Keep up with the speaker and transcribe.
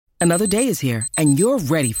Another day is here, and you're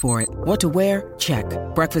ready for it. What to wear? Check.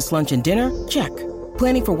 Breakfast, lunch, and dinner? Check.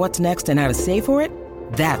 Planning for what's next and how to save for it?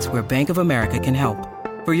 That's where Bank of America can help.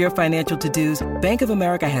 For your financial to-dos, Bank of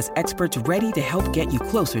America has experts ready to help get you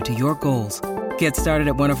closer to your goals. Get started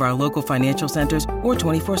at one of our local financial centers or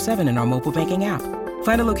 24/7 in our mobile banking app.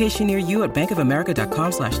 Find a location near you at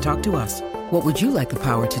bankofamerica.com/talktous. What would you like the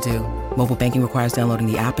power to do? Mobile banking requires downloading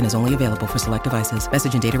the app and is only available for select devices.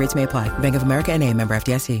 Message and data rates may apply. Bank of America N.A., member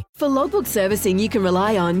FDIC. For logbook servicing you can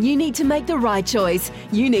rely on, you need to make the right choice.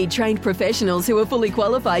 You need trained professionals who are fully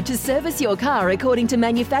qualified to service your car according to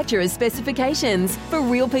manufacturer's specifications. For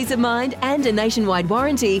real peace of mind and a nationwide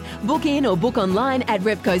warranty, book in or book online at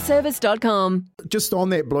repcoservice.com. Just on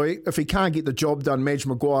that, Bluey, if he can't get the job done, Madge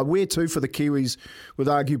Maguire, where to for the Kiwis with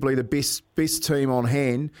arguably the best team on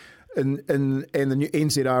hand in the new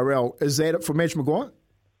NZRL? Is that it for Madge Maguire?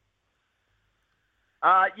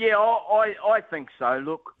 Yeah, I think so.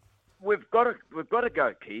 Look, we've got to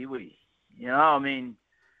go Kiwi. You know, I mean,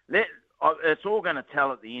 it's all going to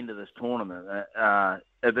tell at the end of this tournament.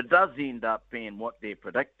 If it does end up being what they're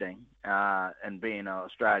predicting and being an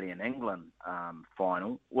Australian-England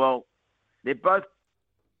final, well, they're both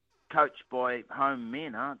coached by home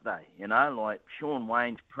men, aren't they? You know, like Sean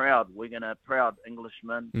Wayne's proud proud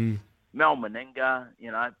Englishman. Mel Meninga,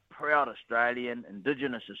 you know, proud Australian,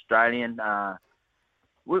 Indigenous Australian.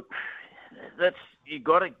 You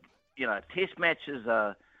got to, you know, Test matches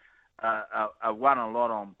are won a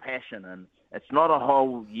lot on passion, and it's not a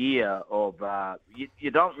whole year of.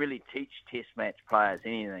 You don't really teach Test match players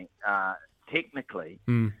anything technically.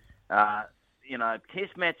 You know,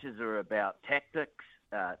 Test matches are about tactics,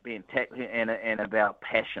 being tactical, and about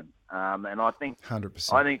passion. And I think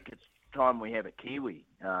 100%. I think it's time we have a Kiwi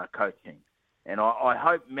coaching, and I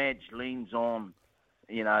hope Madge leans on,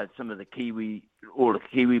 you know, some of the Kiwi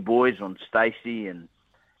boys, on Stacey and,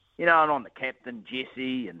 you know, and on the captain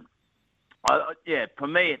Jesse, and for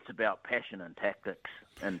me it's about passion and tactics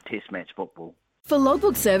in Test match football. For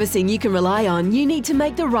logbook servicing you can rely on, you need to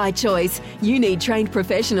make the right choice. You need trained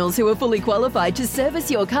professionals who are fully qualified to service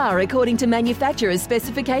your car according to manufacturer's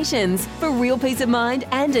specifications. For real peace of mind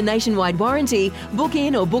and a nationwide warranty, book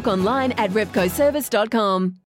in or book online at repcoservice.com.